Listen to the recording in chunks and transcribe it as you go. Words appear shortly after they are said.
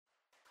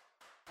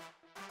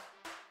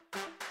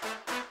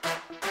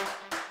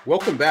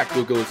Welcome back,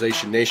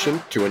 Googleization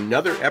Nation, to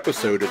another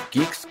episode of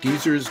Geeks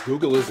Geezers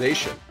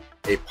Googleization,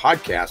 a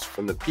podcast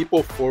from the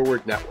People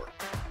Forward Network.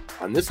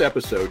 On this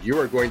episode, you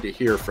are going to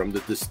hear from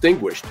the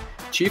distinguished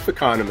chief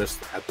economist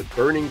at the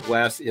Burning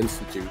Glass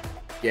Institute,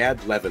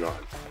 Gad Levanon.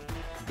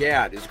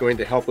 Gad is going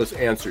to help us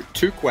answer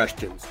two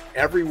questions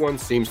everyone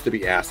seems to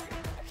be asking.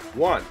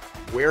 One,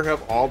 where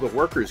have all the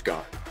workers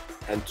gone?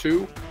 And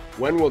two,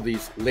 when will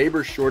these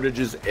labor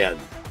shortages end?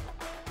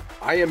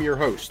 I am your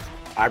host,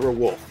 Ira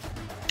Wolf.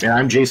 And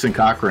I'm Jason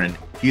Cochran.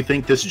 If you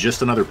think this is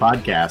just another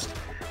podcast,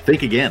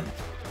 think again.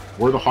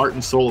 We're the heart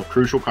and soul of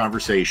crucial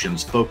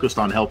conversations focused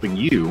on helping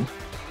you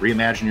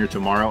reimagine your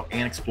tomorrow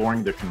and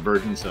exploring the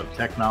convergence of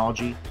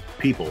technology,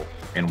 people,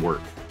 and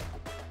work.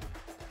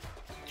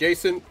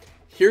 Jason,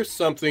 here's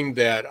something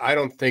that I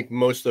don't think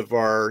most of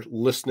our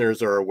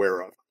listeners are aware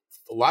of.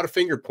 A lot of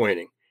finger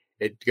pointing.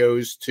 It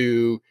goes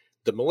to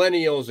the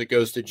millennials, it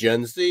goes to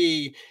Gen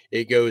Z,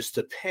 it goes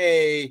to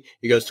pay,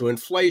 it goes to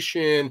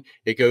inflation,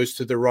 it goes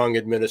to the wrong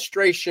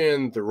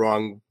administration, the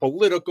wrong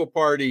political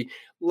party,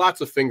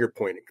 lots of finger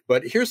pointing.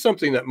 But here's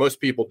something that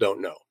most people don't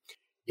know.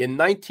 In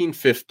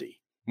 1950,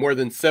 more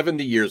than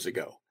 70 years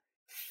ago,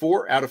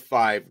 4 out of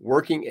 5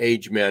 working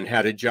age men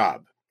had a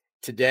job.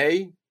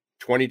 Today,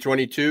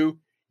 2022,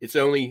 it's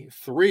only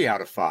 3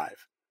 out of 5.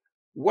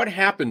 What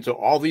happened to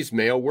all these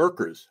male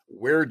workers?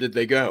 Where did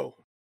they go?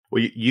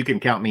 Well, you can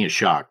count me as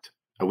shocked.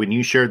 When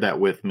you shared that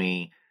with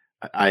me,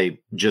 I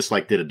just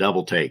did a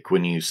double take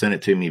when you sent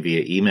it to me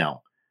via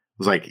email. I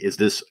was like, is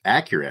this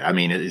accurate? I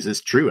mean, is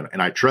this true?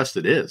 And I trust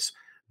it is,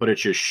 but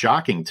it's just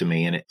shocking to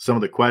me. And some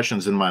of the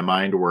questions in my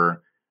mind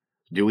were,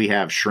 do we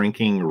have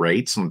shrinking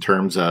rates in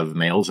terms of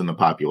males in the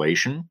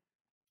population?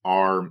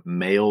 Are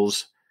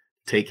males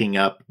taking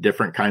up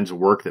different kinds of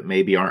work that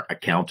maybe aren't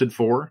accounted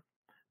for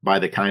by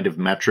the kind of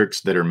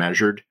metrics that are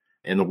measured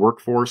in the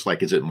workforce?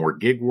 Like, is it more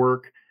gig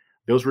work?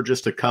 Those were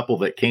just a couple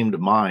that came to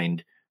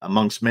mind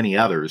amongst many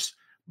others,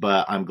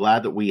 but I'm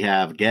glad that we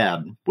have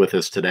Gad with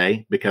us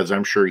today because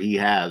I'm sure he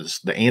has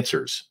the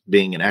answers,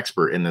 being an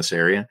expert in this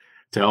area,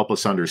 to help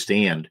us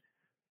understand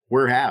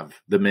where have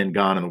the men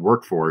gone in the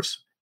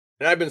workforce.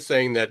 And I've been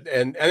saying that,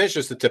 and it's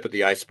just the tip of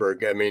the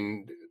iceberg. I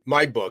mean,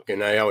 my book,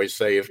 and I always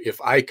say,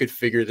 if I could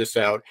figure this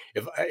out,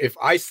 if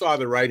I saw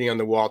the writing on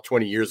the wall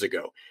 20 years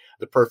ago,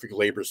 the perfect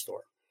labor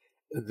storm,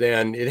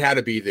 then it had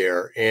to be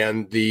there.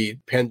 And the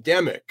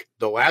pandemic,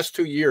 the last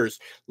 2 years,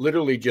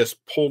 literally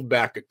just pulled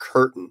back a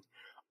curtain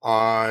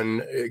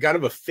on kind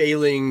of a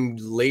failing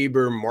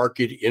labor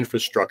market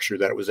infrastructure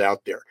that was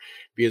out there.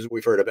 Because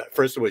we've heard about,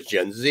 first it was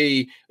Gen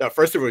Z,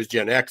 first it was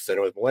Gen X, then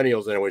it was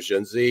millennials, then it was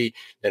Gen Z,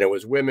 then it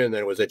was women,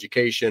 then it was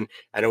education.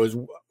 And it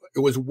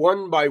was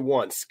one by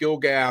one, skill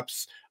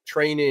gaps,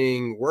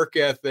 training, work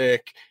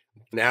ethic,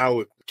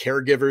 now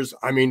caregivers.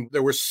 I mean,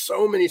 there were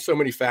so many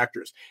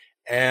factors.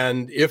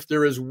 And if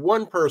there is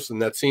one person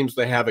that seems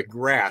to have a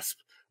grasp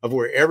of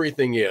where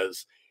everything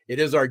is, it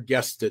is our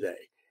guest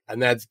today, and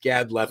that's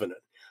Gad Levanon.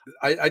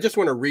 I just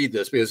want to read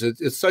this because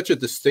it's such a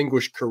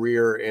distinguished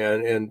career,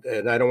 and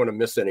I don't want to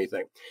miss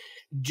anything.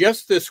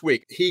 Just this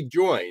week, he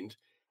joined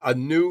a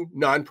new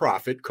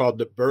nonprofit called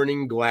the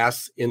Burning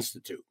Glass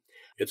Institute.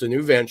 It's a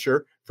new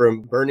venture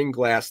from Burning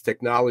Glass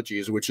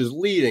Technologies, which is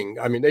leading.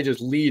 I mean, they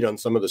just lead on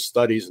some of the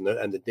studies and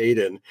the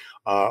data and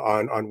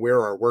on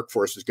where our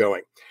workforce is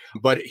going.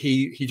 But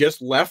he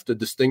just left a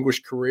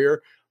distinguished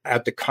career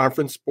at the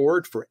conference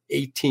board for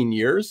 18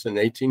 years, and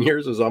 18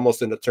 years is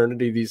almost an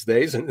eternity these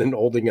days, and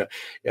holding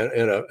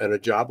a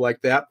job like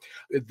that.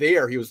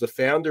 There, he was the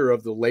founder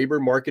of the Labor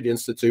Market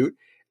Institute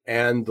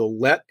and the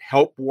Let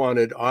Help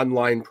Wanted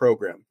online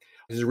program.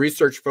 His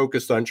research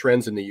focused on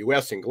trends in the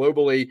U.S. and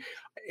globally,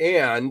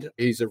 and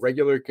he's a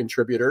regular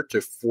contributor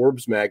to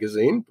Forbes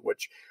magazine,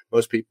 which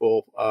most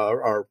people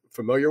are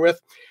familiar with.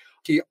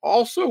 He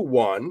also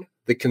won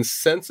the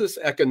Consensus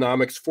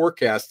Economics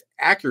Forecast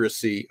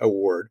Accuracy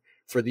Award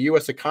for the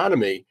U.S.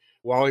 economy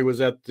while he was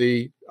at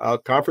the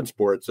conference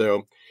board.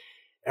 So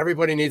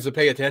everybody needs to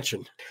pay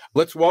attention.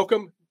 Let's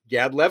welcome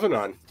Gad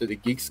Levanon to the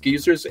Geeks,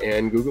 Geezers,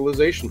 and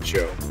Googleization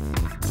show.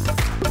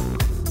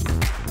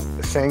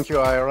 Thank you,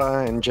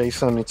 Ira and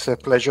Jason. It's a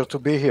pleasure to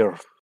be here.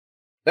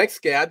 Thanks,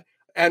 Gad.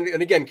 And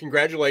again,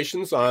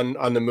 congratulations on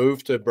the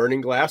move to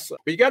Burning Glass.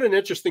 But you got an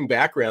interesting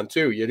background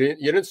too. You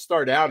didn't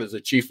start out as a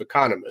chief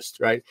economist,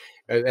 right?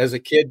 As a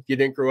kid, you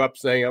didn't grow up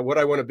saying, "What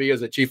I want to be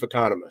as a chief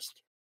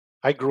economist."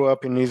 I grew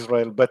up in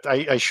Israel, but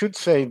I should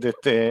say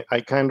that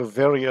I kind of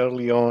very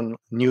early on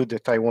knew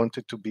that I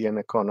wanted to be an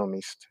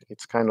economist.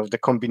 It's kind of the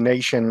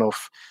combination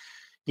of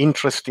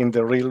interest in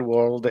the real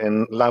world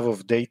and love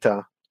of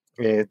data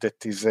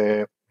that is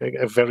a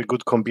very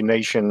good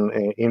combination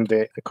in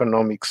the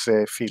economics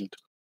field.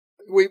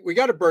 We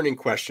got a burning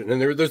question, and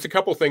there's a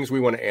couple things we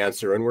want to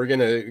answer, and we're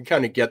going to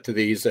kind of get to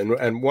these,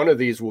 and one of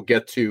these we'll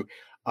get to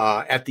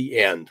at the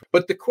end.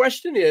 But the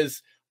question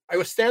is, I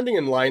was standing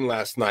in line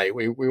last night.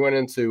 We went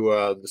into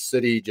the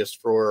city just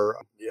for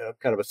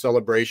kind of a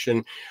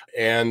celebration,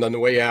 and on the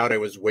way out, I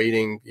was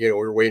waiting. We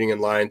were waiting in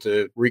line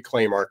to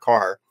reclaim our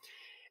car,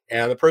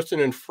 and the person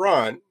in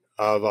front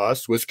of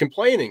us was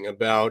complaining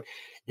about,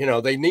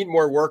 they need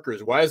more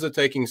workers. Why is it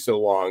taking so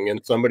long?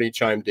 And somebody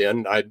chimed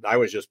in. I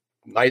was just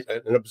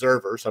an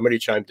observer. Somebody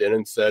chimed in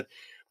and said,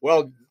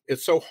 well,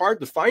 it's so hard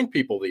to find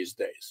people these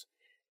days.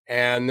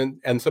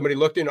 And somebody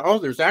looked in, oh,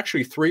 there's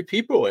actually 3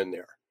 people in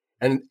there.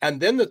 And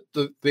then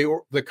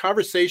the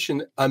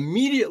conversation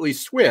immediately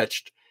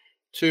switched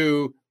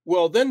to,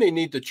 well, then they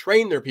need to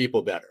train their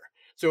people better.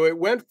 So it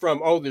went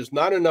from, oh, there's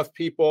not enough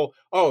people.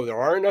 Oh,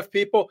 there are enough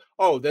people.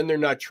 Oh, then they're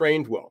not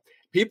trained well.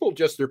 People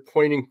are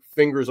pointing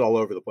fingers all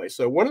over the place.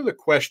 So one of the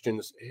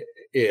questions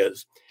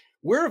is,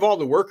 where have all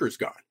the workers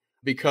gone?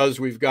 Because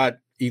we've got,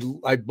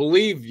 I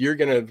believe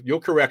you'll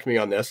correct me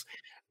on this.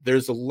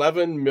 There's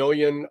 11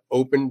 million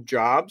open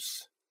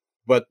jobs,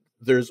 but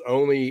there's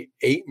only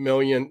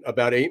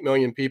about 8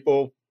 million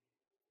people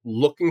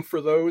looking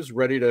for those,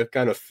 ready to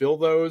kind of fill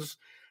those.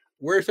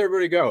 Where's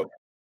everybody go?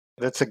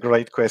 That's a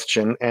great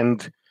question.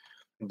 And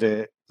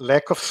the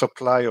lack of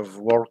supply of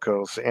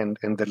workers and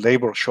the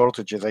labor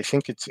shortages, I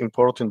think it's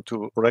important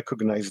to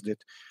recognize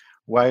that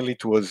while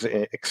it was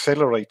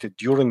accelerated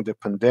during the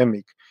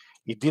pandemic,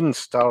 it didn't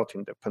start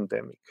in the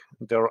pandemic.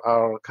 There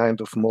are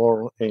kind of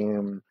more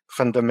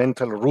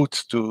fundamental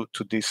roots to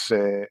this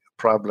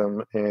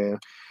problem.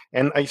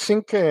 And I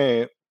think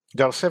there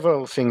are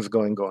several things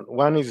going on.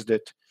 One is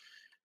that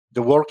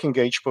the working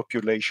age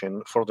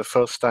population, for the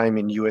first time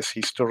in US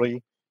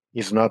history,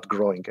 is not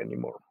growing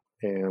anymore.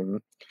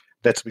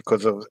 That's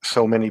because of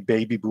so many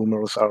baby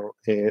boomers are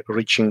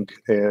reaching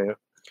a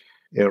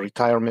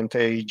retirement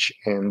age,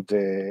 and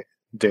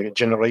the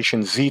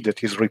Generation Z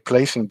that is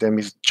replacing them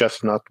is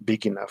just not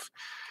big enough.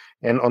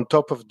 And on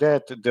top of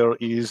that, there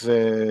is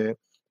a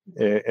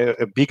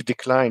big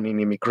decline in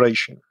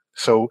immigration.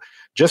 So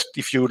just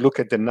if you look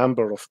at the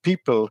number of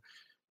people,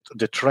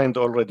 the trend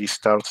already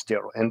starts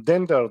there. And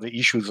then there are the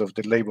issues of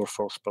the labor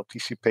force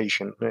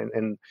participation.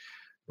 And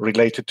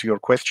related to your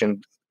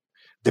question,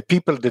 the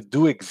people that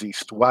do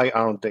exist, why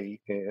aren't they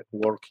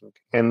working?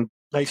 And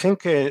I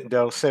think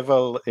there are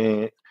several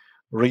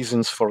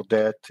reasons for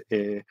that,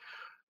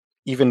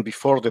 even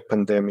before the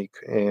pandemic.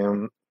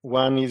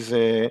 One is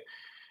a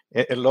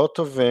lot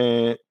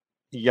of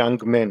young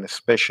men,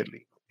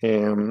 especially,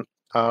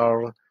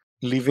 are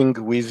living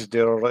with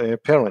their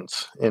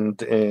parents. And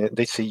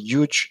that's a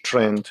huge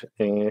trend,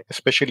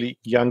 especially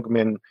young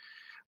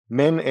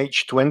men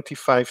aged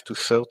 25 to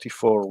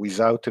 34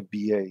 without a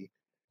BA.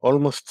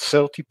 Almost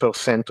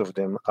 30% of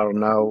them are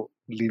now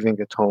living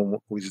at home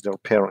with their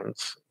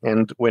parents.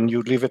 And when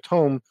you live at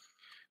home,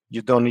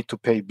 you don't need to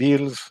pay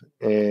bills,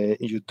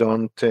 you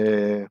don't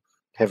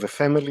have a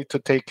family to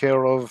take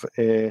care of,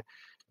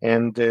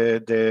 and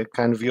the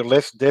kind of you're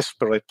less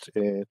desperate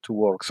to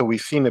work. So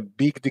we've seen a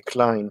big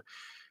decline,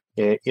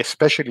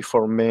 especially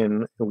for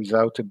men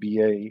without a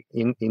BA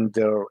in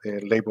their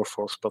labor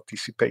force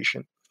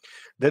participation.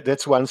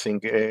 That's one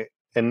thing.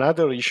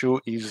 Another issue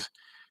is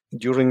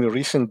during the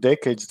recent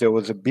decades, there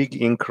was a big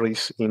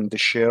increase in the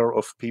share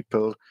of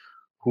people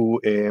who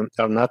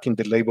are not in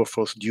the labor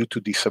force due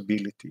to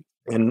disability.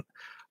 And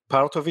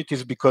part of it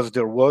is because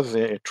there was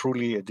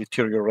truly a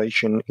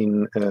deterioration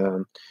in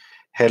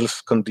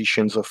health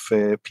conditions of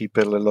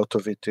people, a lot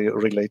of it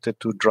related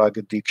to drug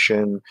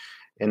addiction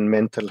and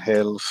mental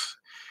health.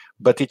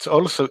 But it's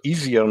also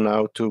easier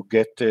now to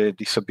get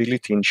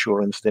disability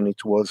insurance than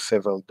it was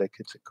several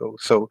decades ago.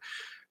 So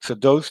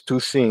those two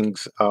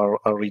things are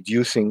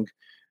reducing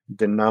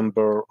the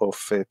number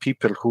of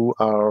people who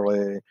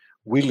are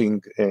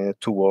willing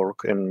to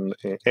work and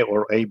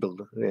or able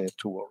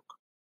to work.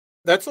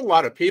 That's a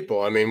lot of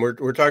people. I mean,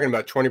 we're talking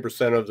about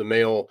 20% of the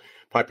male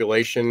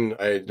population.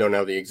 I don't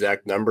have the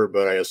exact number,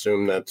 but I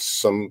assume that's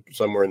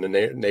somewhere in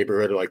the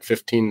neighborhood of like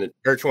 15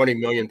 or 20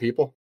 million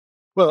people.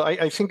 Well,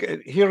 I think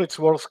here it's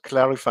worth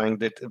clarifying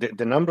that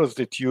the numbers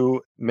that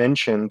you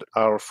mentioned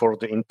are for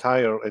the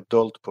entire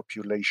adult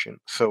population.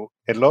 So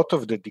a lot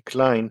of the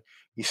decline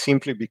is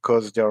simply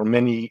because there are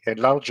a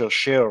larger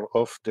share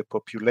of the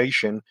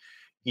population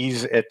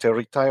is at a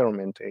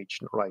retirement age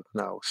right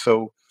now.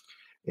 So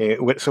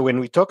when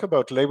we talk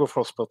about labor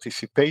force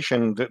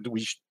participation,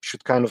 we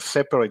should kind of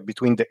separate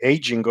between the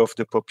aging of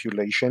the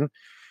population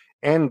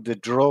and the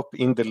drop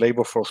in the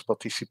labor force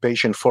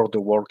participation for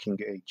the working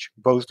age.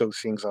 Both those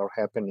things are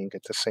happening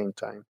at the same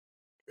time.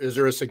 Is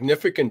there a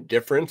significant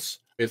difference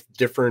with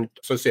different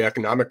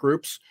socioeconomic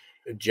groups,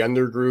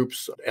 gender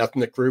groups,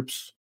 ethnic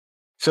groups?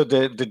 So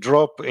the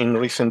drop in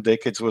recent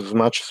decades was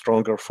much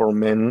stronger for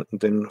men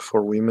than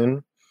for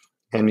women,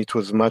 and it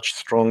was much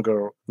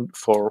stronger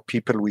for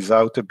people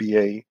without a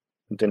BA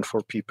than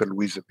for people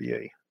with a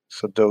BA.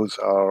 So those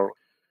are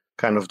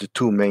kind of the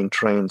two main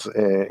trends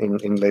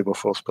in labor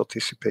force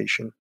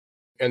participation.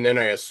 And then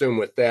I assume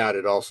with that,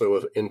 it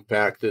also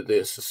impacted the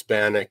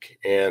Hispanic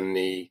and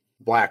the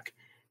Black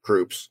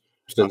groups,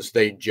 since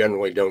they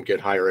generally don't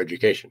get higher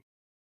education.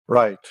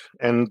 Right.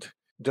 And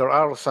there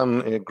are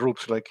some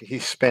groups like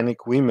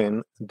Hispanic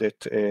women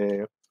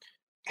that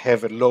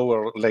have a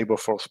lower labor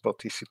force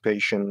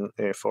participation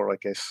for, I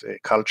guess,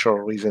 cultural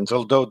reasons,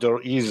 although there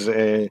is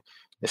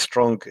a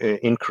strong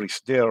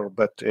increase there,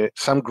 but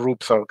some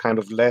groups are kind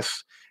of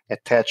less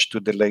attached to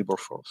the labor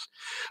force.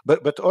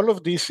 But all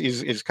of this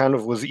is kind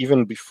of was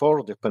even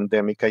before the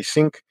pandemic. I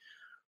think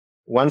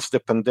once the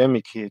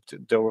pandemic hit,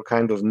 there were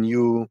kind of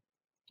new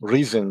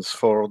reasons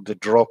for the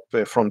drop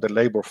from the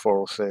labor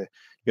force.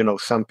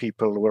 Some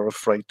people were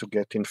afraid to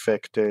get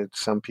infected.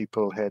 Some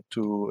people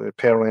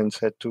parents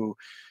had to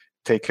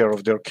take care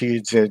of their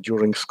kids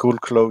during school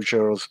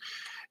closures.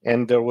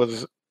 And there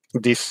was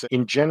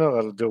in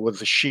general, there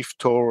was a shift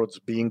towards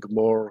being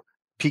more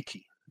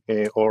picky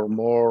or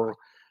more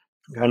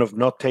kind of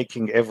not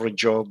taking every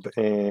job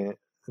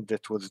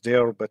that was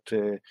there, but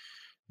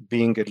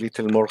being a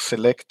little more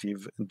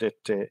selective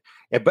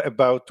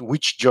about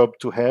which job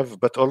to have,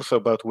 but also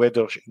about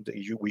whether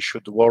we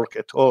should work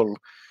at all.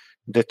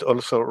 That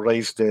also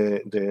raised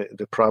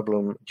the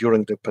problem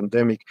during the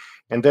pandemic.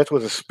 And that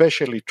was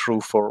especially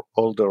true for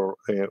older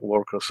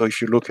workers. So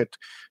if you look at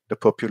the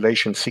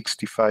population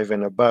 65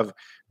 and above,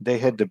 they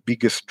had the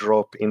biggest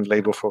drop in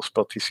labor force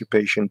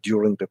participation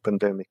during the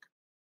pandemic.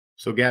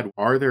 So Gad,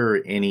 are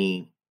there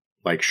any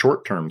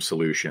short-term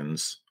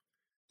solutions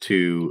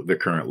to the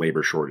current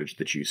labor shortage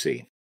that you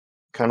see?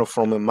 Kind of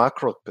from a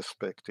macro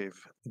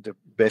perspective, the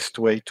best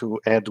way to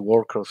add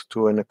workers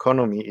to an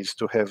economy is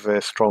to have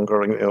a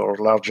stronger or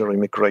larger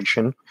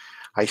immigration.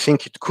 I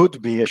think it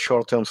could be a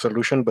short-term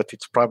solution, but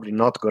it's probably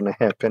not going to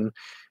happen.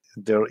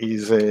 There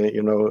is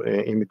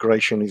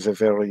immigration is a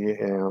very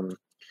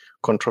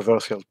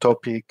controversial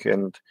topic,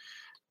 and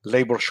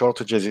labor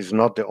shortages is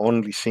not the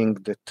only thing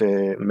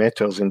that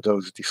matters in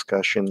those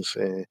discussions.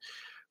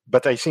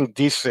 But I think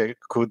this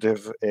could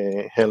have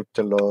helped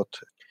a lot.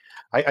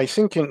 I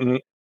think in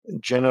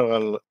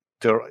general,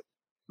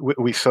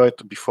 we saw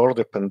it before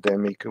the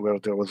pandemic, where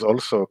there was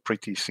also a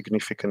pretty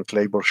significant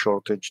labor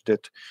shortage,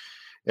 that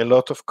a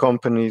lot of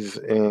companies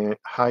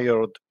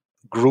hired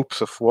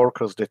groups of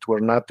workers that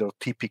were not their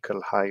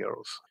typical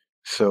hires.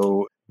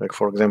 So,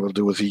 for example,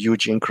 there was a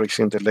huge increase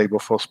in the labor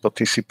force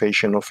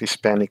participation of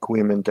Hispanic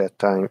women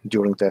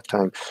during that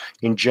time.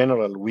 In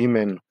general,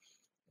 women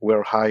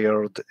were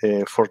hired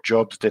for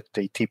jobs that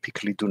they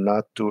typically do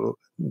not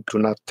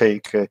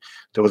take.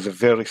 There was a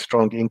very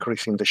strong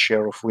increase in the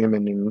share of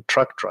women in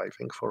truck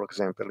driving, for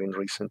example, in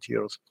recent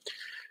years.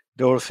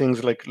 There were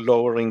things like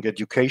lowering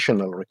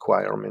educational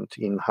requirement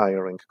in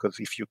hiring, because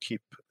if you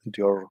keep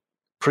your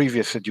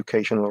previous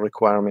educational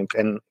requirement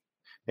and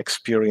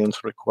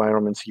experience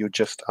requirements, you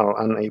just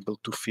are unable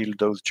to fill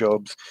those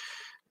jobs.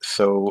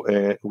 So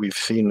we've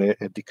seen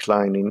a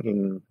decline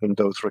in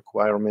those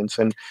requirements.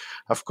 And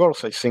of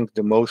course, I think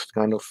the most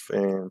kind of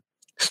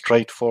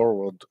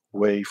straightforward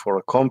way for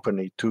a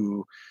company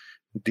to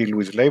deal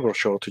with labor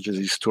shortages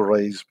is to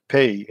raise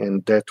pay.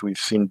 And that we've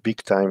seen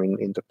big time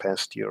in the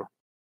past year.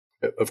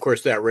 Of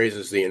course, that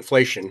raises the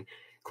inflation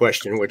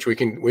question, which we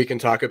can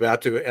talk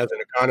about as an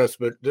economist,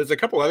 but there's a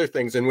couple other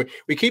things, and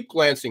we keep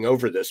glancing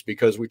over this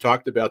because we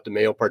talked about the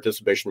male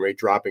participation rate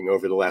dropping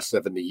over the last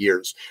 70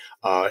 years,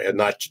 and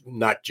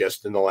not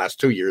just in the last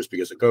 2 years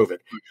because of COVID.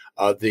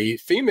 The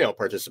female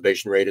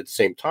participation rate at the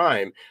same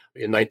time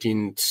in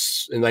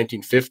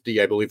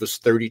 1950, I believe, was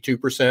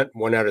 32%.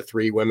 1 out of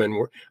 3 women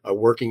were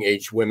working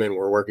age women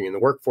were working in the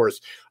workforce,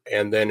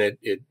 and then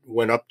it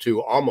went up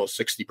to almost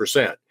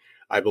 60%.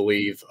 I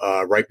believe,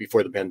 right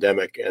before the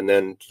pandemic, and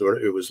then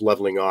it was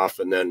leveling off,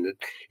 and then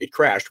it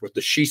crashed with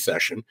the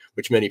she-cession,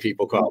 which many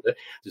people called it,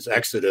 this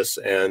exodus.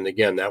 And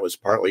again, that was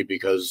partly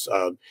because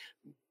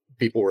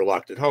people were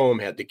locked at home,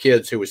 had the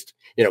kids,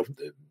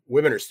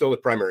 women are still the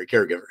primary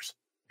caregivers.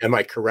 Am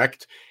I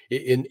correct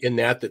in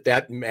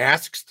that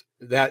masked,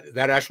 that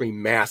actually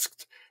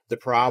masked the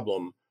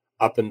problem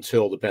up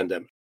until the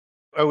pandemic?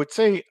 I would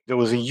say there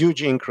was a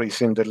huge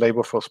increase in the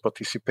labor force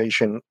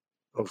participation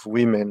of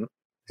women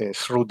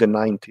through the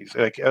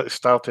 90s.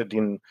 Started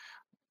in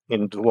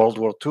World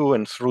War II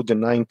and through the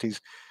 90s.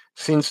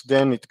 Since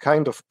then, it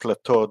kind of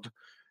plateaued,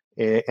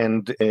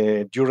 and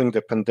during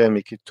the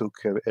pandemic, it took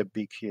a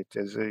big hit,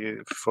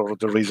 for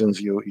the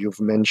reasons you've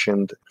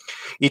mentioned.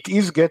 It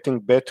is getting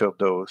better,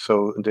 though.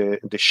 So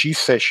the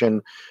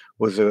she-cession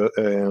was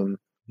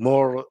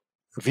more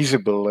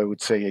visible, I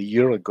would say, a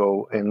year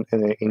ago, and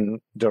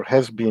there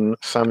has been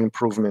some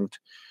improvement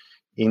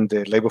in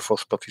the labor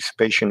force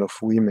participation of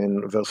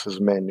women versus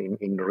men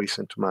in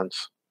recent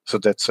months. So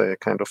that's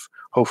kind of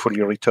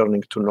hopefully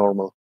returning to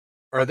normal.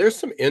 Are there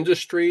some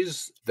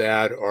industries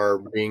that are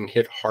being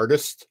hit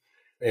hardest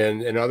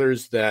and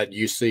others that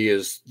you see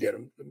as,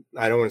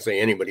 I don't want to say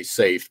anybody's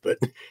safe, but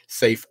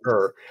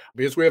safer?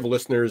 Because we have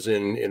listeners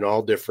in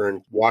all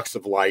different walks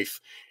of life,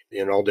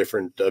 in all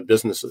different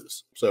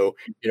businesses. So,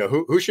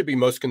 who should be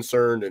most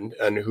concerned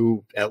and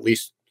who at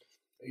least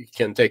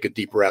can take a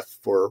deep breath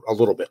for a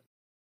little bit?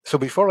 So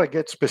before I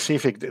get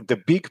specific,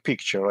 the big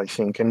picture, I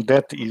think, and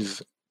that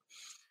is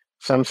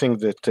something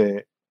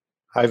that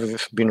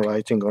I've been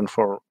writing on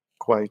for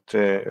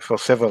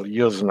several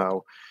years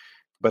now,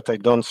 but I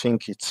don't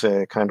think it's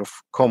kind of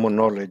common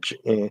knowledge,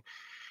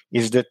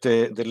 is that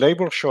the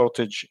labor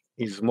shortage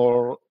is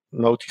more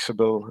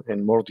noticeable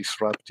and more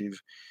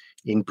disruptive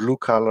in blue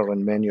collar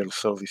and manual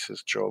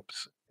services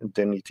jobs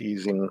than it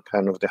is in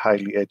kind of the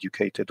highly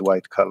educated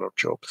white collar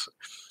jobs,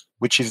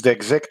 which is the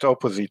exact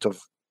opposite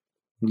of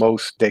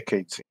most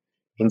decades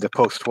in the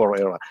post-war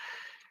era.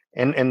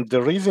 And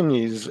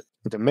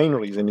the main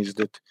reason is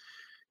that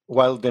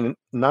while the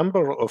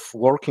number of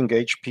working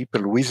age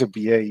people with a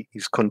BA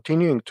is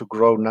continuing to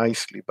grow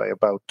nicely by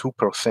about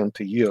 2%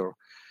 a year,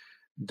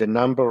 the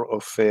number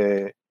of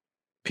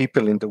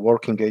people in the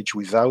working age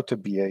without a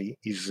BA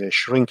is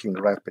shrinking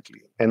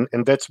rapidly. And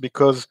that's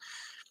because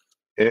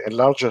a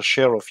larger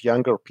share of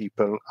younger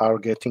people are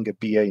getting a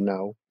BA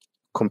now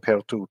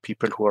compared to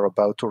people who are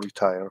about to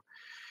retire.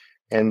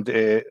 And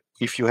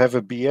if you have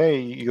a BA,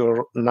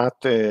 you're not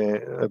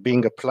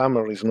being a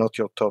plumber is not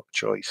your top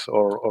choice,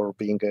 or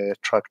being a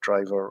truck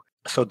driver.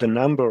 So the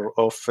number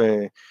of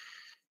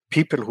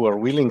people who are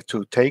willing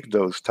to take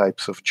those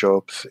types of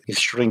jobs is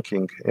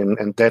shrinking,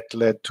 and that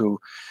led to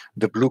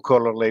the blue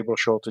collar labor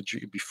shortage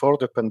before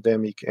the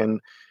pandemic, and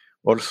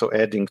also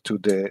adding to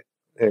the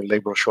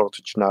labor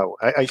shortage now.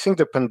 I think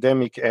the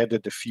pandemic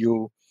added a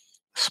few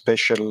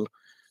special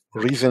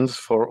reasons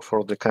for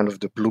the kind of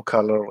the blue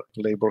collar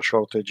labor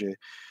shortage.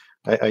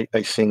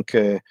 I think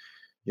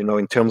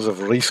in terms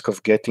of risk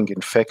of getting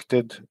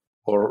infected,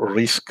 or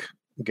risk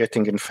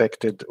getting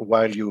infected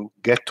while you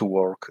get to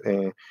work,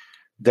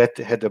 that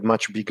had a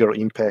much bigger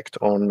impact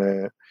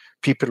on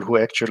people who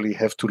actually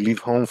have to leave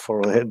home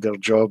for their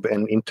job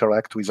and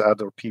interact with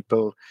other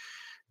people.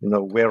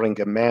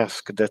 Wearing a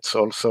mask, that's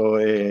also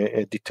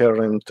a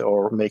deterrent,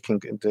 or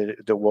making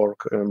the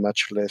work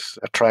much less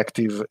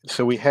attractive.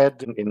 So we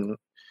had in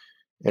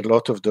a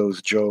lot of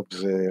those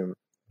jobs,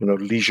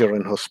 leisure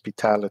and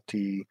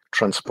hospitality,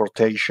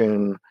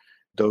 transportation,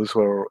 those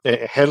were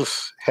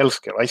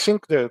healthcare. I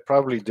think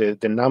probably the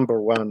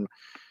number one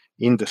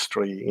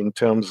industry in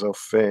terms of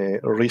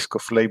risk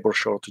of labor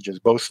shortages,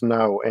 both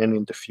now and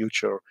in the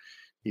future,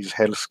 is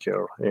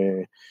healthcare.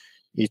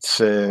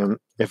 It's a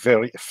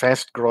very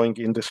fast-growing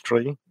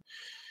industry.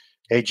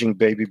 Aging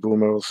baby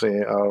boomers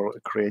are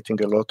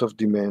creating a lot of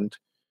demand.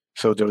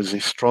 So there is a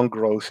strong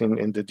growth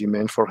in the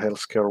demand for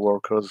healthcare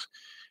workers.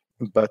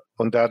 But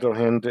on the other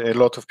hand, a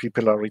lot of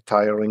people are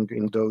retiring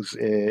in those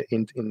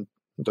in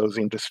those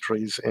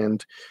industries.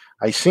 And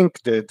I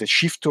think the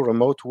shift to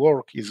remote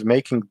work is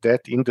making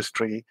that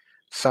industry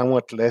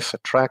somewhat less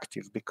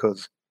attractive,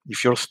 because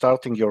if you're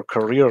starting your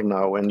career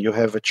now and you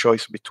have a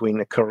choice between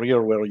a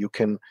career where you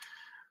can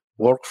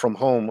work from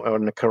home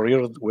and a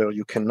career where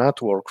you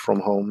cannot work from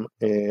home,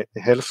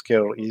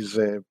 healthcare is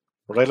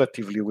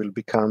relatively will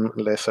become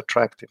less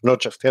attractive.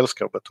 Not just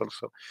healthcare, but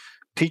also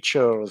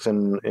teachers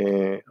and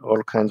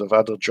all kinds of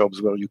other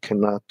jobs where you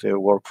cannot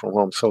work from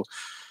home. So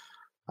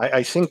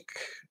I think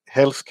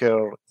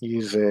healthcare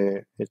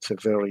it's a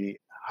very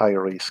high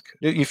risk.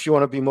 If you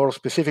want to be more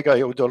specific,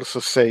 I would also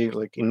say,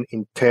 like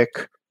in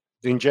tech,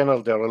 in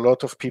general, there are a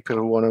lot of people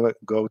who want to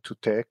go to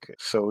tech,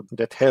 so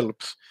that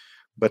helps.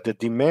 But the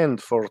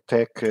demand for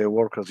tech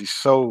workers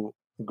is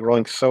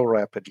growing so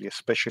rapidly,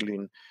 especially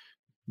in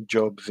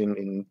jobs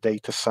in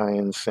data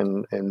science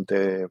and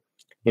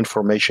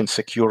information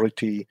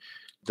security.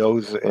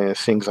 Those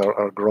things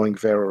are growing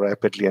very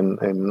rapidly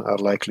and are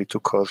likely to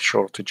cause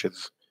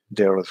shortages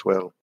there as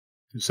well.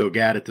 So,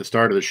 Gad, at the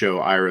start of the show,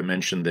 Ira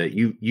mentioned that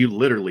you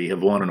literally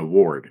have won an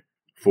award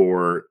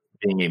for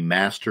being a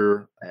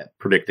master at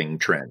predicting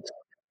trends,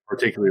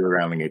 particularly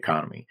around the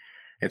economy.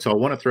 And so I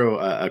want to throw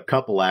a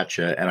couple at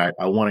you, and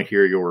I want to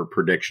hear your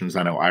predictions.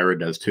 I know Ira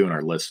does too, and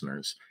our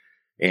listeners.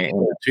 And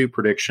the two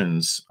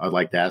predictions I'd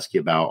like to ask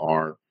you about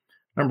are,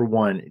 number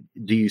one,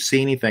 do you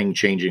see anything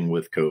changing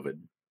with COVID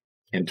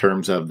in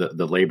terms of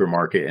the labor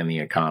market and the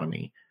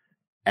economy?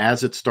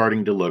 As it's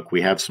starting to look,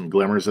 we have some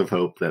glimmers of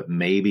hope that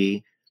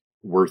maybe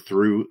we're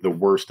through the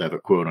worst of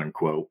it, quote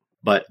unquote.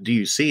 But do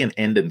you see an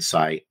end in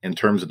sight in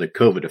terms of the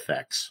COVID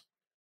effects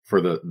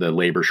for the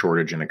labor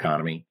shortage and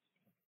economy?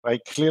 I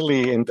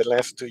clearly, in the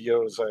last 2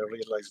 years, I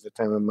realized that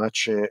I'm a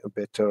much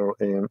better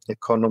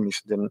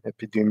economist than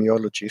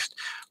epidemiologist.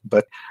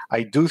 But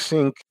I do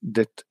think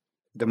that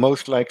the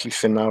most likely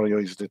scenario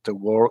is that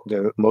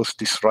the most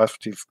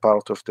disruptive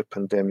part of the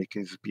pandemic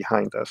is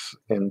behind us,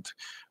 and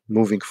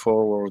moving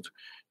forward,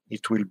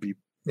 it will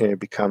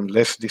become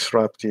less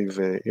disruptive.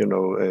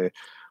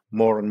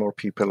 More and more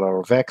people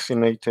are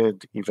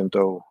vaccinated, even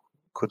though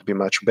could be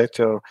much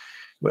better.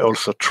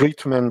 Also,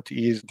 treatment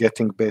is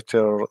getting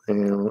better.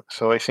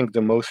 So I think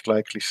the most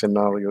likely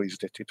scenario is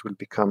that it will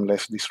become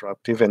less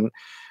disruptive. And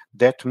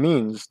that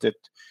means that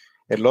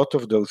a lot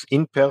of those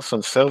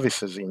in-person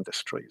services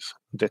industries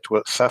that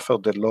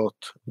suffered a lot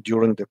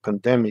during the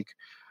pandemic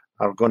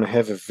are going to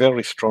have a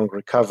very strong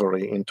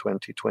recovery in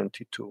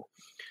 2022.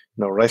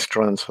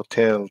 Restaurants,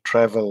 hotel,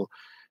 travel,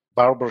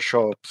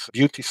 barbershops,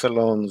 beauty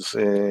salons,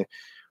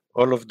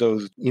 all of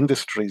those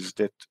industries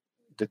that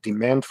the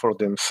demand for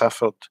them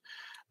suffered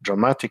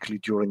dramatically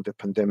during the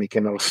pandemic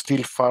and are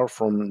still far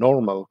from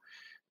normal,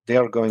 they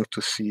are going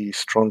to see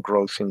strong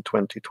growth in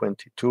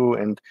 2022.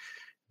 And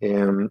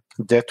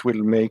that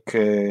will make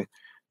the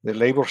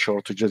labor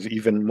shortages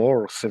even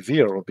more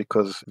severe,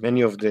 because many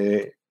of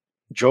the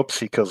job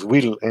seekers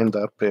will end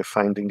up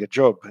finding a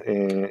job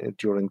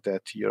during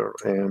that year.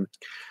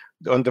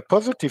 On the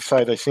positive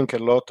side, I think a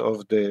lot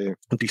of the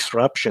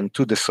disruption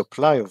to the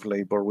supply of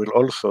labor will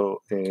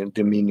also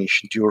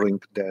diminish during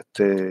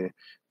that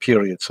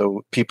period.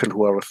 So people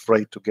who are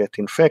afraid to get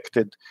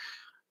infected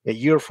a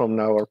year from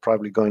now are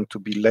probably going to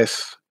be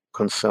less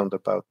concerned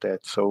about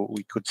that. So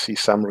we could see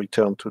some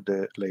return to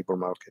the labor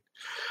market.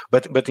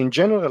 But in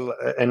general,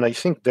 and I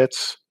think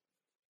that's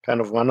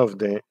kind of one of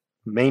the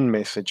main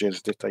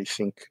messages that I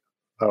think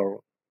our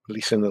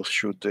listeners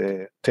should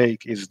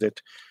take, is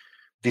that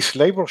this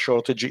labor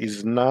shortage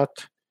is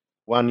not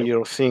 1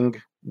 year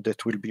thing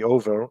that will be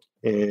over.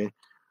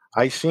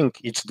 I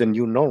think it's the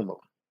new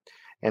normal.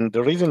 And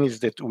the reason is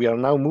that we are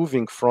now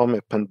moving from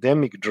a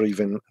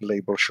pandemic-driven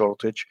labor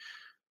shortage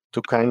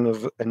to kind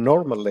of a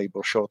normal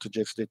labor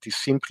shortages that is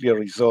simply a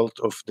result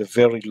of the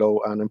very low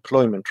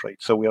unemployment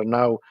rate. So we are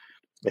now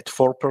at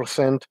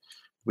 4%.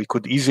 We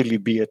could easily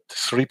be at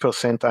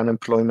 3%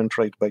 unemployment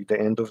rate by the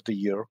end of the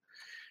year.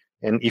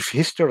 And if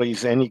history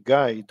is any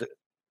guide,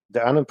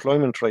 the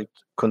unemployment rate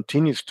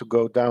continues to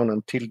go down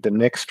until the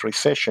next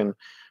recession,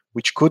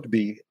 which could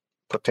be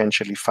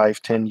potentially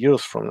 5-10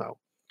 years from now.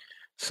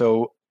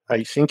 So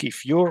I think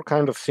if you're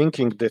kind of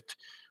thinking that,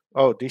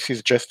 oh, this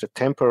is just a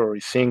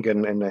temporary thing,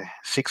 and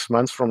 6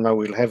 months from now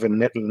we'll have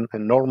a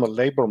normal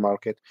labor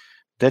market,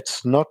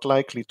 that's not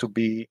likely to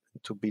be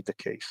the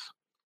case.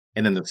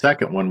 And then the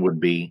second one would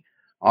be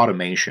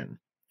automation.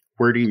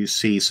 Where do you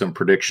see some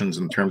predictions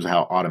in terms of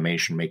how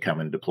automation may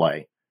come into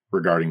play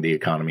regarding the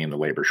economy and the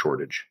labor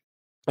shortage?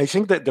 I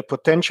think that the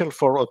potential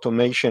for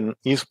automation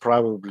is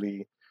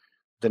probably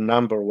the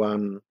number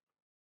one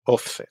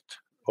offset,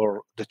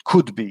 or that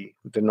could be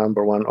the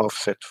number one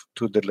offset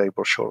to the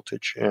labor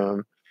shortage.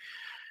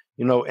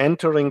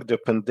 Entering the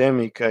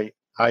pandemic,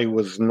 I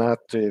was not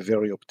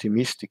very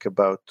optimistic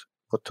about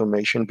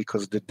automation,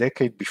 because the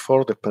decade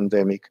before the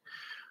pandemic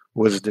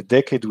was the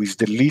decade with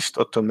the least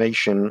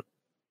automation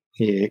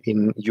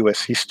in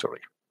US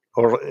history.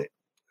 Or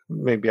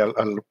maybe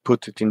I'll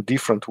put it in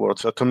different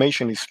words.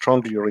 Automation is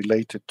strongly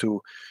related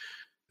to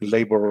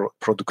labor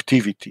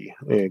productivity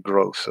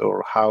growth,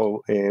 or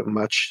how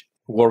much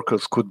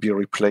workers could be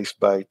replaced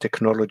by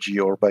technology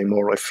or by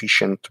more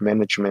efficient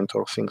management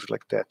or things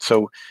like that.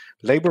 So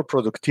labor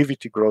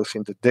productivity growth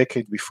in the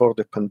decade before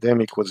the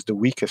pandemic was the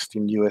weakest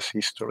in US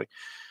history.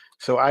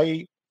 So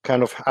I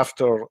kind of,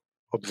 after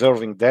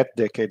observing that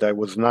decade, I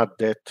was not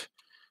that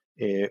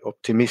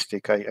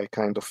optimistic. I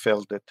kind of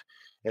felt that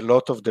a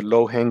lot of the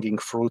low-hanging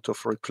fruit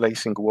of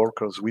replacing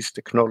workers with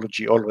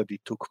technology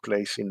already took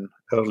place in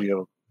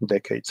earlier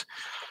decades.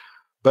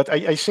 But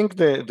I think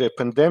the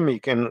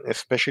pandemic, and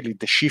especially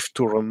the shift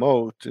to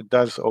remote,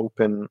 does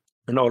open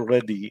and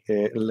already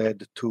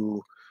led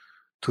to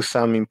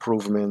some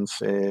improvements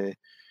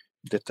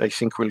that I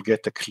think we'll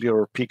get a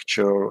clearer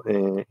picture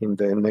in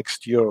the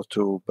next year or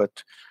two.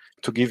 But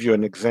to give you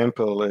an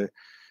example,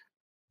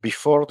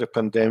 before the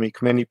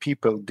pandemic, many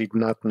people did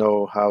not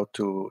know how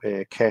to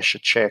cash a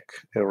check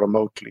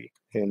remotely,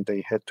 and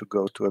they had to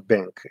go to a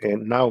bank.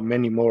 And now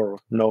many more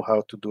know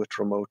how to do it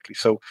remotely.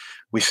 So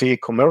we see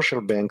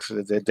commercial banks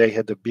that they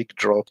had a big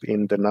drop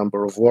in the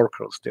number of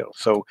workers there.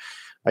 So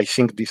I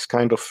think this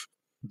kind of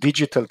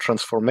digital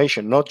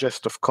transformation, not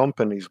just of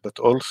companies, but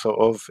also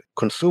of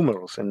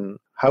consumers and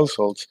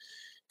households,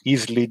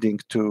 is leading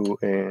to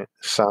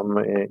some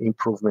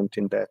improvement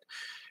in that.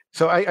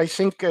 So I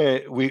think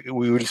we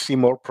will see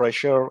more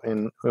pressure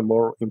and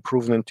more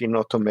improvement in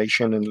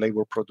automation and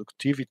labor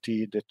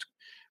productivity,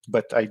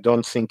 but I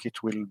don't think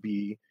it will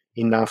be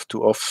enough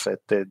to offset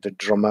the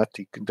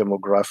dramatic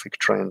demographic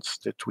trends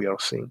that we are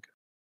seeing.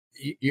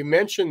 You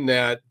mentioned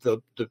that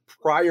the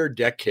prior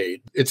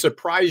decade, it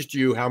surprised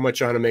you how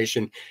much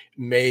automation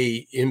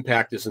may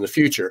impact us in the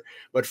future.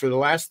 But for the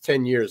last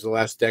 10 years, the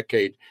last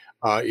decade,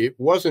 it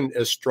wasn't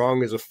as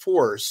strong as a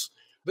force.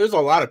 There's a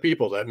lot of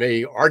people that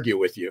may argue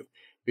with you,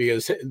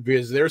 because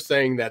they're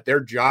saying that their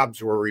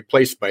jobs were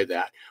replaced by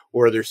that,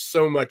 or there's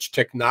so much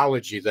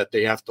technology that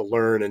they have to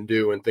learn and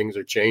do, and things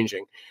are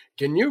changing.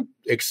 Can you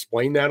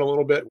explain that a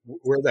little bit,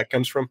 where that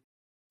comes from?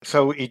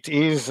 So it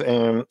is,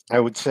 I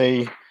would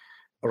say,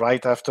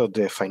 right after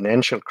the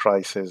financial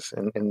crisis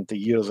and the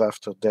years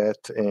after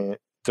that,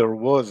 there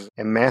was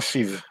a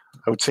massive,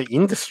 I would say,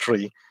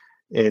 industry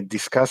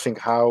discussing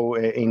how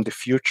in the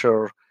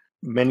future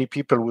many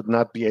people would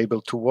not be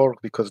able to work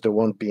because there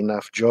won't be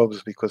enough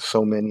jobs, because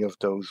so many of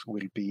those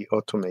will be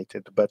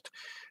automated. But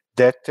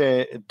that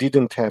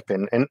didn't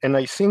happen. And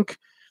I think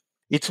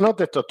it's not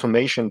that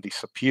automation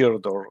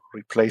disappeared or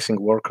replacing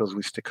workers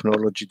with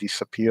technology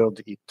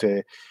disappeared.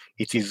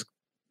 It is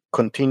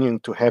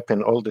continuing to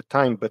happen all the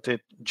time, but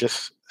it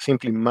just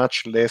simply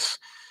much less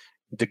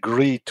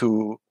degree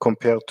to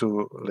compare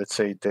to, let's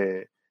say,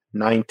 the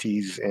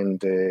 90s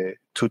and the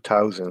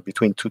 2000,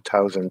 between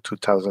 2000 and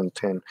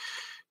 2010.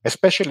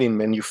 Especially in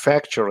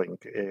manufacturing,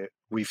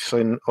 we've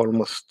seen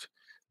almost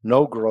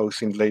no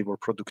growth in labor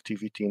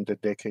productivity in the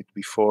decade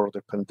before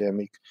the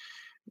pandemic.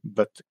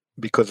 But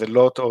because a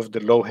lot of the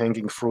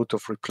low-hanging fruit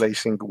of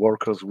replacing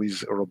workers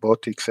with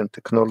robotics and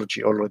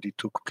technology already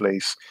took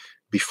place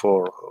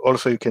before.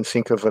 Also, you can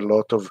think of a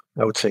lot of,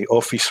 I would say,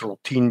 office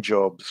routine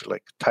jobs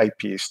like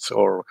typists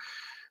or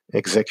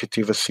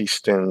executive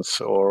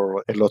assistants,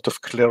 or a lot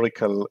of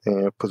clerical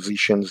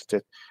positions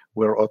that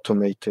were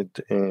automated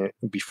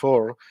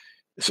before.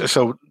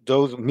 So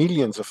those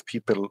millions of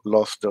people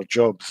lost their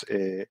jobs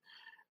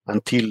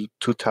until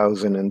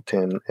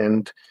 2010.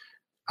 And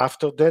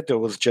after that, there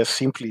was just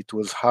simply, it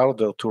was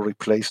harder to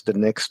replace the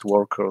next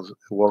worker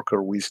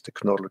with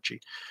technology.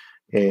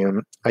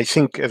 I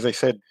think, as I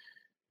said,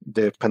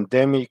 the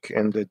pandemic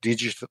and the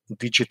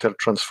digital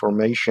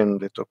transformation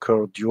that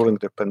occurred during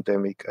the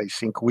pandemic, I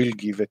think will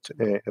give it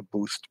a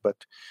boost. But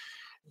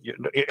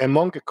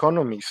among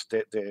economists,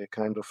 the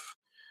kind of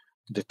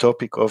the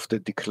topic of the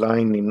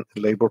decline in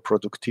labor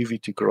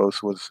productivity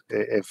growth was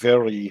a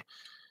very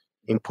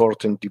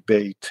important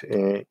debate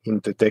in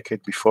the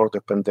decade before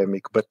the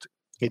pandemic, but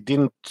it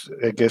didn't,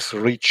 I guess,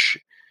 reach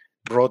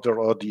broader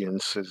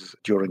audiences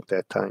during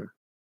that time.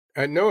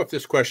 I know if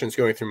this question is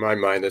going through my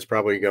mind, that's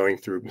probably going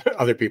through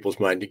other people's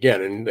mind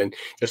again. And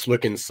just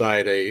look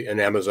inside an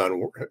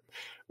Amazon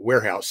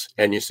warehouse,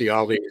 and you see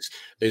all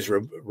these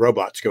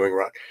robots going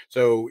around.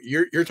 So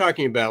you're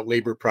talking about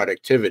labor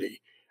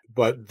productivity,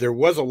 but there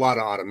was a lot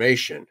of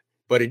automation,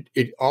 but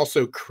it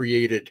also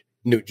created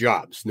new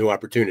jobs, new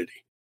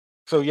opportunity.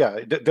 So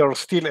yeah, there are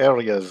still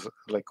areas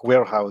like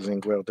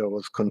warehousing where there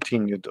was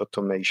continued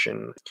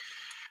automation.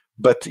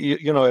 But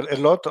a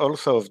lot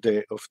also of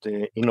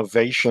the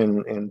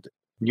innovation and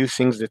new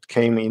things that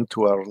came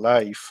into our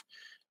life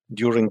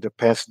during the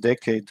past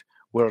decade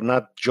were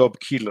not job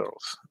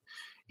killers,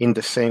 in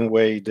the same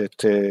way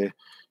that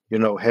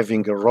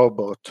having a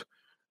robot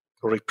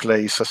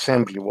replace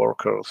assembly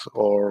workers,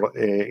 or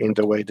in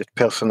the way that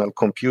personal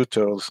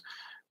computers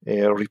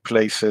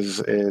replaces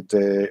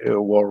the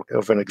work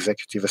of an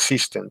executive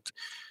assistant.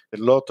 A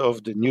lot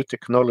of the new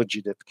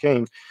technology that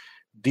came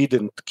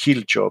didn't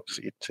kill jobs.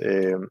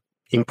 It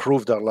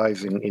improved our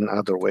lives in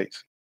other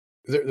ways.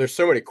 There's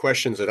so many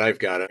questions that I've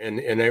got,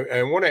 and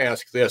I want to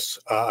ask this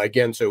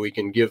again, so we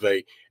can give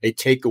a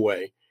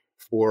takeaway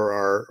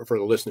for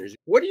the listeners.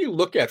 What do you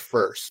look at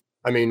first?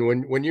 I mean,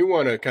 when you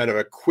want a kind of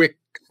a quick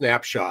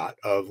snapshot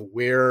of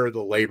where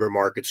the labor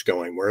market's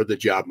going, where the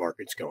job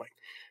market's going,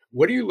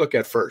 what do you look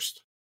at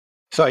first?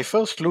 So I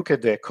first look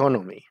at the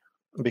economy,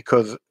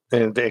 because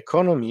the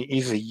economy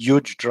is a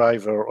huge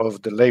driver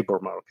of the labor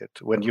market.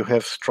 When you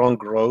have strong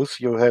growth,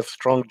 you have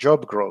strong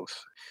job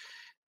growth.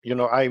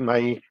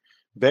 My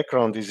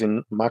background is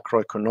in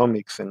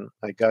macroeconomics, and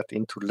I got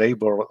into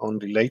labor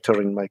only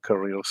later in my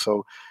career.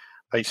 So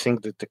I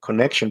think that the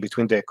connection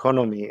between the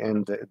economy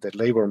and the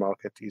labor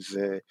market is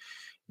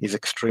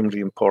extremely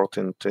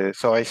important.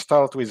 So I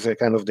start with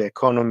kind of the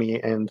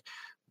economy and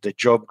the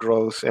job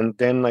growth, and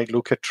then I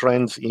look at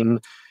trends in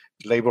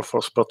labor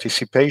force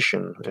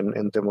participation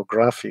and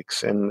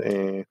demographics.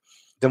 And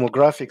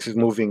demographics is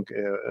moving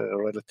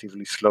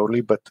relatively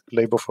slowly, but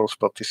labor force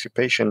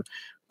participation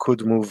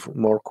could move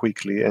more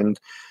quickly. And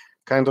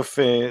kind of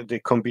the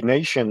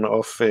combination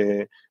of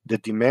the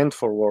demand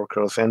for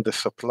workers and the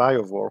supply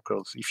of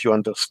workers, if you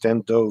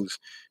understand those,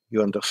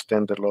 you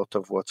understand a lot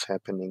of what's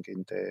happening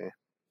in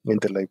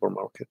the labor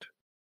market.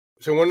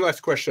 So one last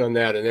question on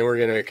that, and then we're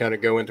going to kind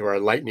of go into our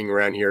lightning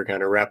round here,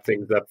 kind of wrap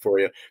things up for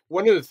you.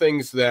 One of the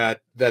things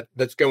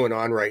that's going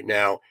on right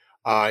now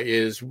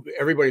is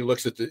everybody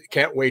looks at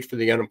can't wait for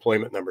the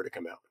unemployment number to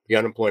come out, the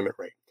unemployment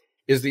rate.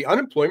 Is the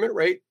unemployment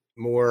rate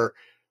more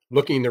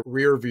looking in the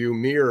rear view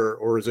mirror,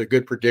 or is it a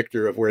good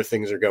predictor of where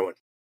things are going?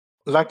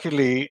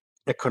 Luckily,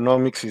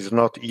 economics is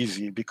not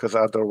easy, because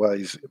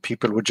otherwise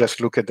people would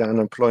just look at the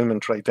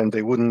unemployment rate and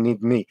they wouldn't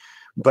need me.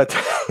 But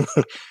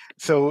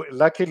so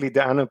luckily,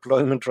 the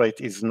unemployment rate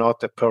is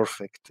not a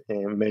perfect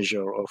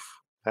measure of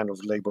kind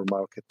of labor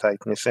market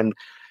tightness. And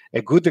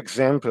a good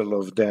example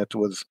of that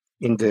was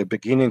in the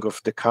beginning of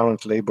the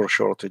current labor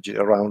shortage,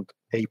 around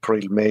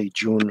April, May,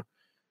 June.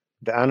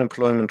 The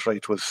unemployment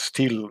rate was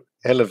still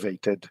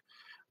elevated,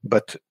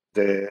 but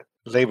the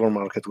labor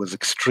market was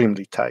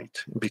extremely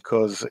tight,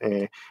 because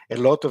a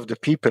lot of the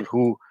people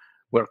who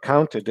were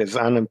counted as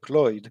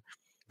unemployed,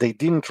 they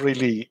didn't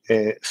really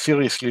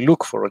seriously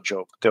look for a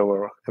job. There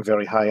were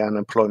very high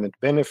unemployment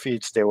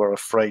benefits. They were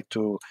afraid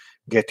to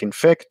get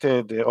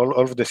infected, all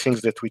of the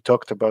things that we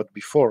talked about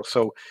before.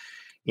 So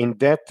in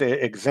that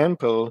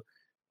example,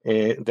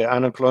 the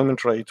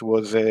unemployment rate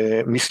was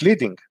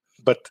misleading.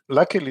 But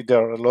luckily, there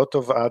are a lot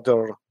of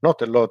other,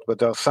 not a lot, but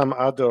there are some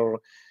other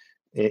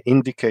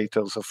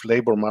indicators of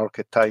labor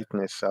market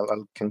tightness. I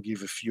can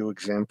give a few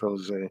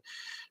examples.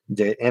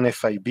 The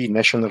NFIB,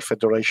 National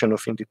Federation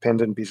of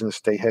Independent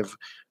Business, they have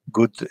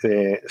good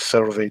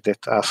survey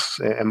that asks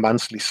a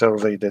monthly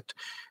survey that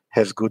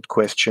has good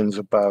questions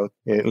about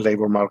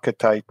labor market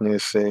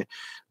tightness.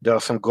 There are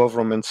some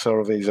government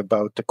surveys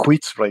about the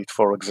quits rate,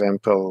 for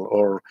example,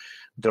 or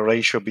the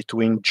ratio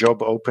between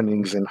job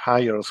openings and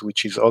hires,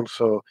 which is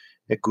also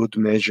a good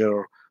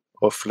measure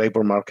of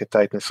labor market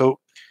tightness. So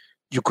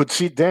you could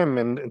see them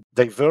and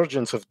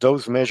divergence of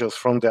those measures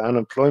from the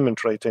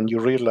unemployment rate, and you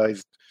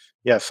realized,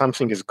 yeah,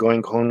 something is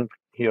going on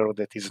here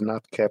that is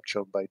not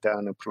captured by the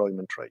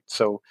unemployment rate.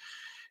 So,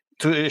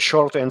 to a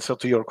short answer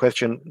to your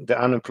question,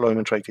 the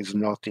unemployment rate is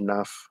not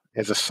enough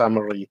as a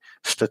summary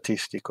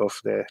statistic of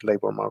the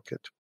labor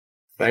market.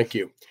 Thank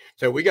you.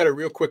 So we got a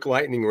real quick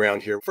lightning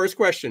round here. First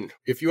question,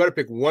 if you had to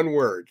pick one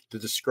word to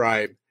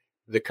describe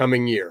the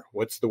coming year,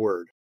 what's the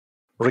word?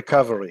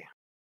 Recovery.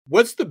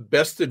 What's the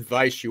best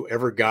advice you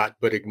ever got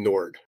but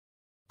ignored?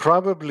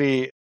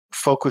 Probably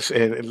focus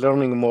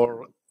learning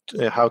more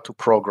how to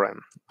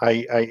program.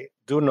 I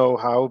do know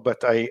how,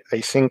 but I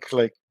think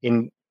like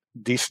in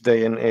this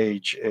day and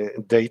age,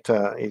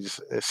 data is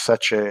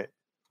such a,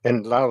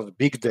 and large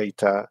big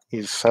data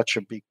is such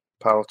a big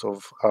part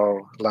of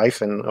our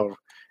life and our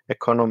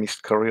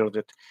economist career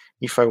that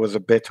if I was a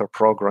better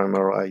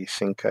programmer, I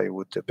think I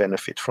would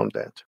benefit from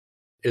that.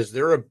 Is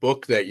there a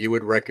book that you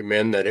would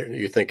recommend that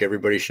you think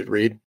everybody should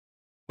read?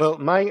 Well,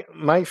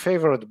 my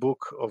favorite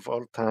book of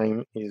all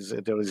time is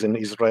there is an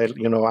Israel.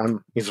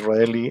 I'm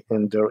Israeli,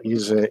 and there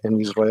is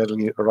an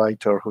Israeli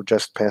writer who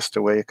just passed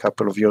away a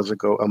couple of years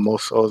ago,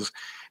 Amos Oz,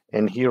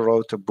 and he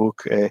wrote a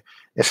book, a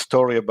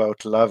story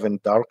about love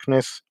and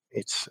darkness.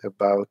 It's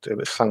about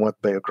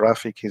somewhat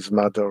biographic. His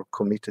mother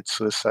committed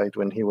suicide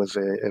when he was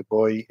a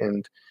boy,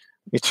 and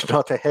it's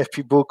not a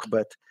happy book,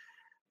 but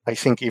I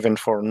think even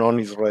for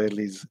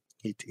non-Israelis,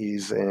 it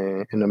is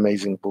an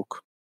amazing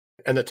book.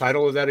 And the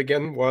title of that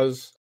again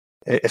was?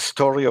 A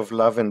Story of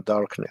Love and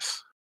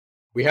Darkness.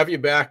 We have you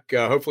back.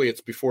 Hopefully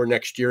it's before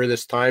next year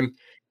this time.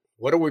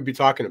 What will we be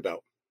talking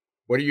about?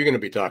 What are you going to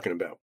be talking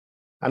about?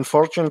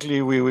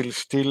 Unfortunately, we will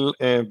still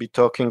be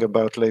talking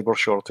about labor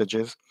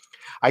shortages.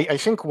 I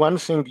think one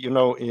thing,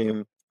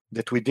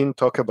 that we didn't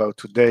talk about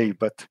today,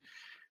 but,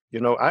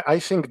 I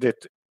think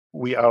that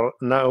we are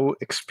now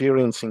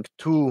experiencing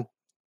two,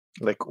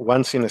 like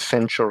once in a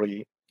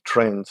century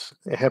trends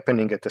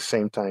happening at the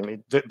same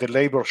time. The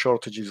labor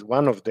shortage is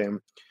one of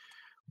them,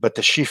 but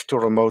the shift to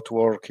remote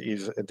work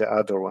is the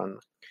other one.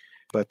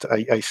 But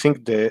I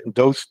think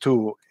those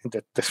two,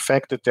 that the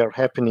fact that they're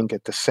happening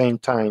at the same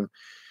time,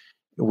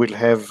 will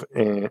have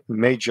a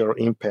major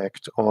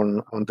impact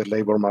on the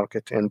labor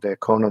market and the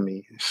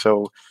economy.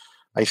 So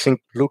I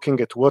think looking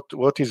at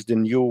what is the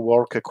new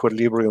work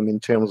equilibrium in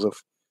terms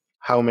of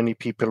how many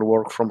people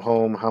work from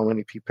home, how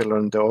many people are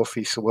in the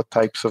office, what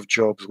types of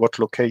jobs, what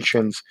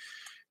locations,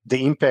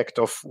 the impact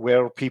of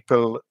where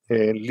people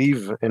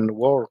live and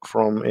work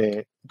from,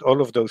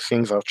 all of those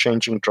things are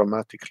changing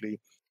dramatically.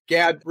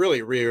 Gad,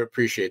 really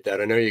appreciate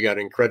that. I know you got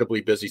an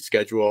incredibly busy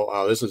schedule.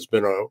 This has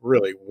been a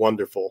really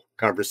wonderful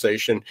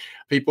conversation.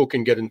 People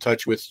can get in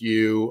touch with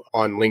you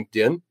on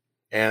LinkedIn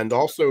and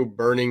also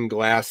Burning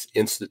Glass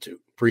Institute.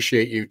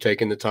 Appreciate you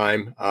taking the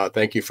time.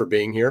 Thank you for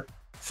being here.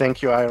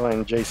 Thank you, Ira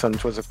and Jason.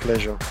 It was a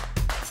pleasure.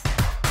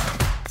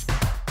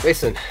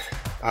 Jason,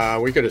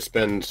 we could have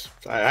spent,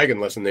 I can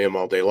listen to him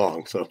all day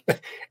long. So,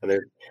 and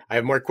I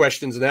have more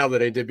questions now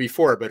than I did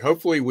before, but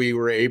hopefully we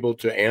were able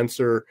to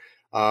answer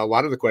a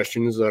lot of the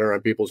questions that are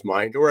on people's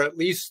mind, or at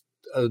least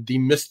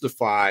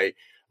demystify,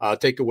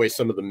 take away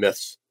some of the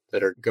myths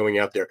that are going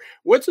out there.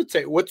 What's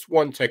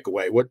one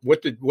takeaway?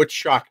 What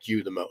shocked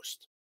you the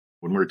most?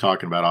 When we were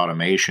talking about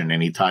automation,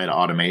 and he tied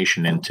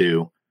automation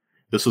into,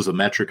 this was a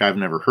metric I've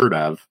never heard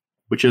of,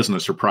 which isn't a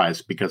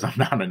surprise because I'm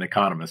not an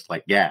economist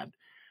like Gad.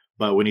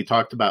 But when he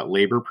talked about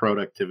labor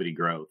productivity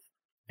growth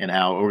and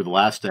how over the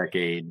last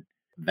decade,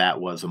 that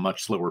was a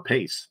much slower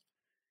pace.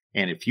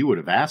 And if you would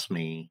have asked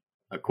me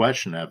a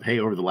question of, hey,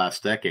 over the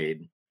last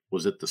decade,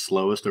 was it the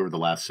slowest over the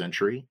last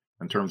century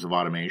in terms of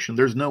automation?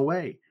 There's no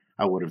way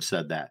I would have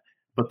said that.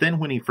 But then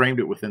when he framed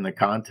it within the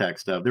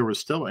context of there was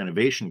still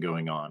innovation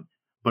going on,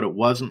 but it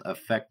wasn't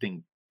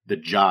affecting the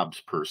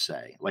jobs per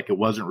se. Like it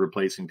wasn't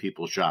replacing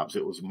people's jobs.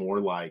 It was more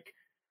like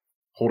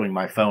holding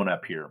my phone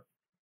up here.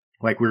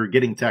 Like we were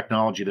getting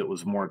technology that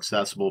was more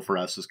accessible for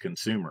us as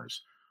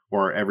consumers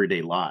or our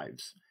everyday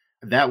lives.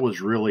 That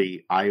was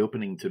really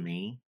eye-opening to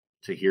me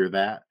to hear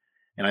that.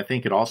 And I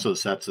think it also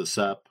sets us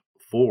up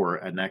for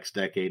a next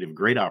decade of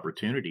great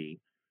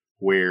opportunity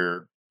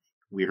where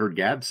we heard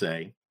Gad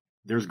say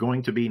there's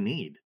going to be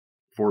need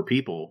for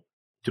people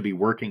to be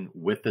working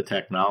with the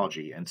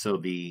technology. And so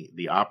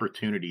the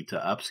opportunity to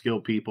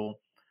upskill people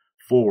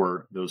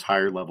for those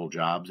higher level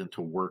jobs and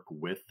to work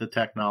with the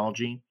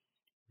technology,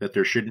 that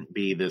there shouldn't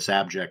be this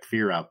abject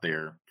fear out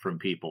there from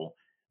people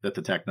that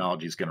the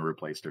technology is going to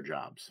replace their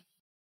jobs.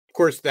 Of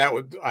course,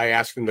 I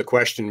asked him the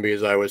question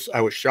because I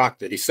was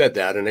shocked that he said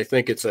that, and I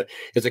think it's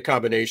a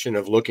combination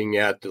of looking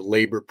at the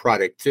labor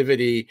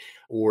productivity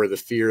or the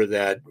fear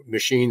that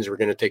machines were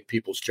going to take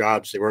people's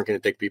jobs. They weren't going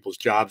to take people's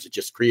jobs. It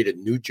just created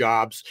new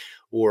jobs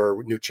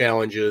or new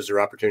challenges or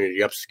opportunity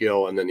to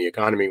upskill, and then the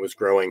economy was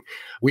growing.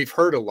 We've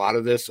heard a lot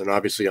of this, and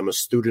obviously I'm a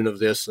student of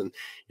this, and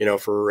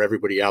for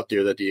everybody out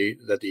there that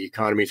the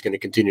economy is going to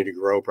continue to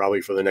grow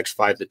probably for the next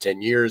 5 to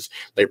 10 years.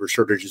 Labor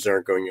shortages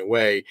aren't going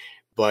away.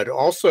 But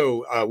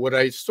also what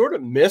I sort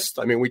of missed,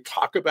 I mean, we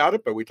talk about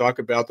it, but we talk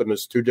about them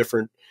as two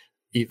different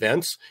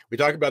events. We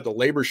talk about the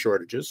labor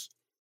shortages,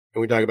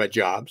 and we talk about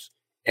jobs,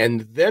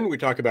 and then we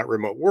talk about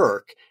remote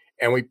work,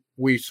 and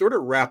we sort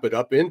of wrap it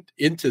up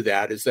into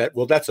that is that,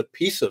 well, that's a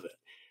piece of it.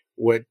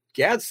 What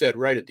Gad said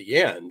right at the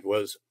end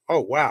was,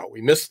 oh, wow,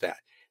 we missed that.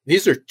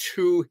 These are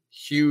two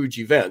huge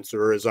events,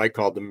 or as I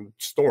call them,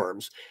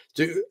 storms,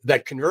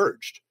 that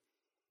converged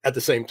at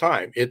the same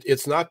time.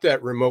 It's not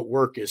that remote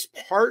work is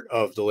part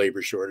of the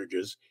labor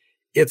shortages.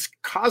 It's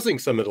causing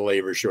some of the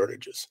labor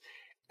shortages.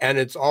 And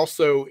it's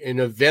also an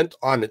event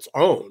on its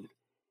own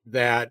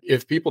that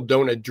if people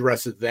don't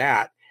address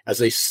that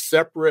as a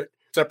separate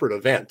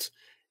event,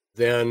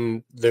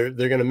 then they're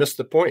going to miss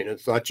the point.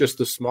 It's not just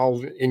the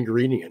small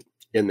ingredient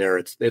in there.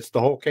 It's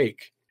the whole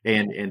cake.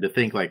 And to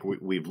think like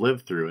we've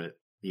lived through it,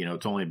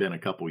 it's only been a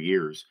couple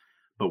years,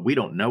 but we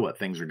don't know what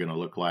things are going to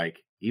look like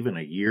even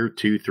a year,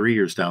 2, 3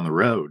 years down the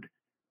road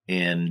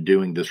in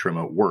doing this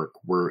remote work.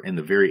 We're in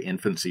the very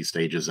infancy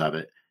stages of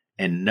it,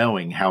 and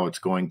knowing how it's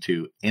going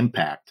to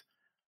impact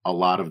a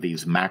lot of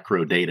these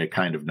macro data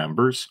kind of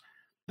numbers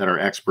that our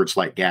experts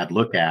like Gad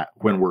look at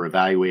when we're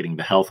evaluating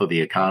the health of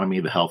the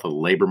economy, the health of the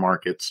labor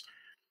markets.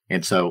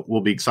 And so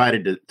we'll be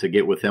excited to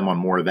get with him on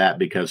more of that,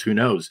 because who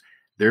knows,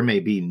 there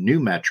may be new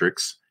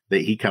metrics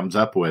that he comes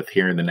up with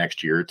here in the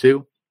next year or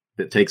two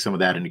that take some of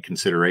that into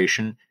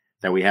consideration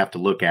that we have to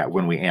look at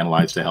when we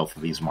analyze the health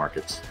of these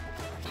markets.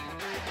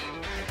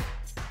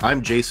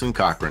 I'm Jason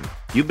Cochran.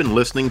 You've been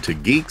listening to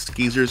Geeks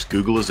Geezers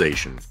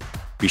Googleization.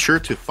 Be sure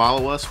to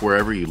follow us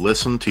wherever you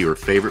listen to your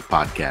favorite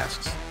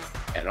podcasts.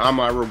 And I'm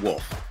Ira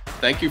Wolf.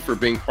 Thank you for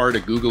being part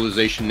of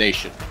Googleization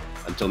Nation.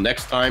 Until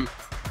next time,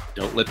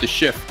 don't let the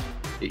shift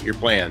hit your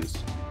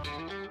plans.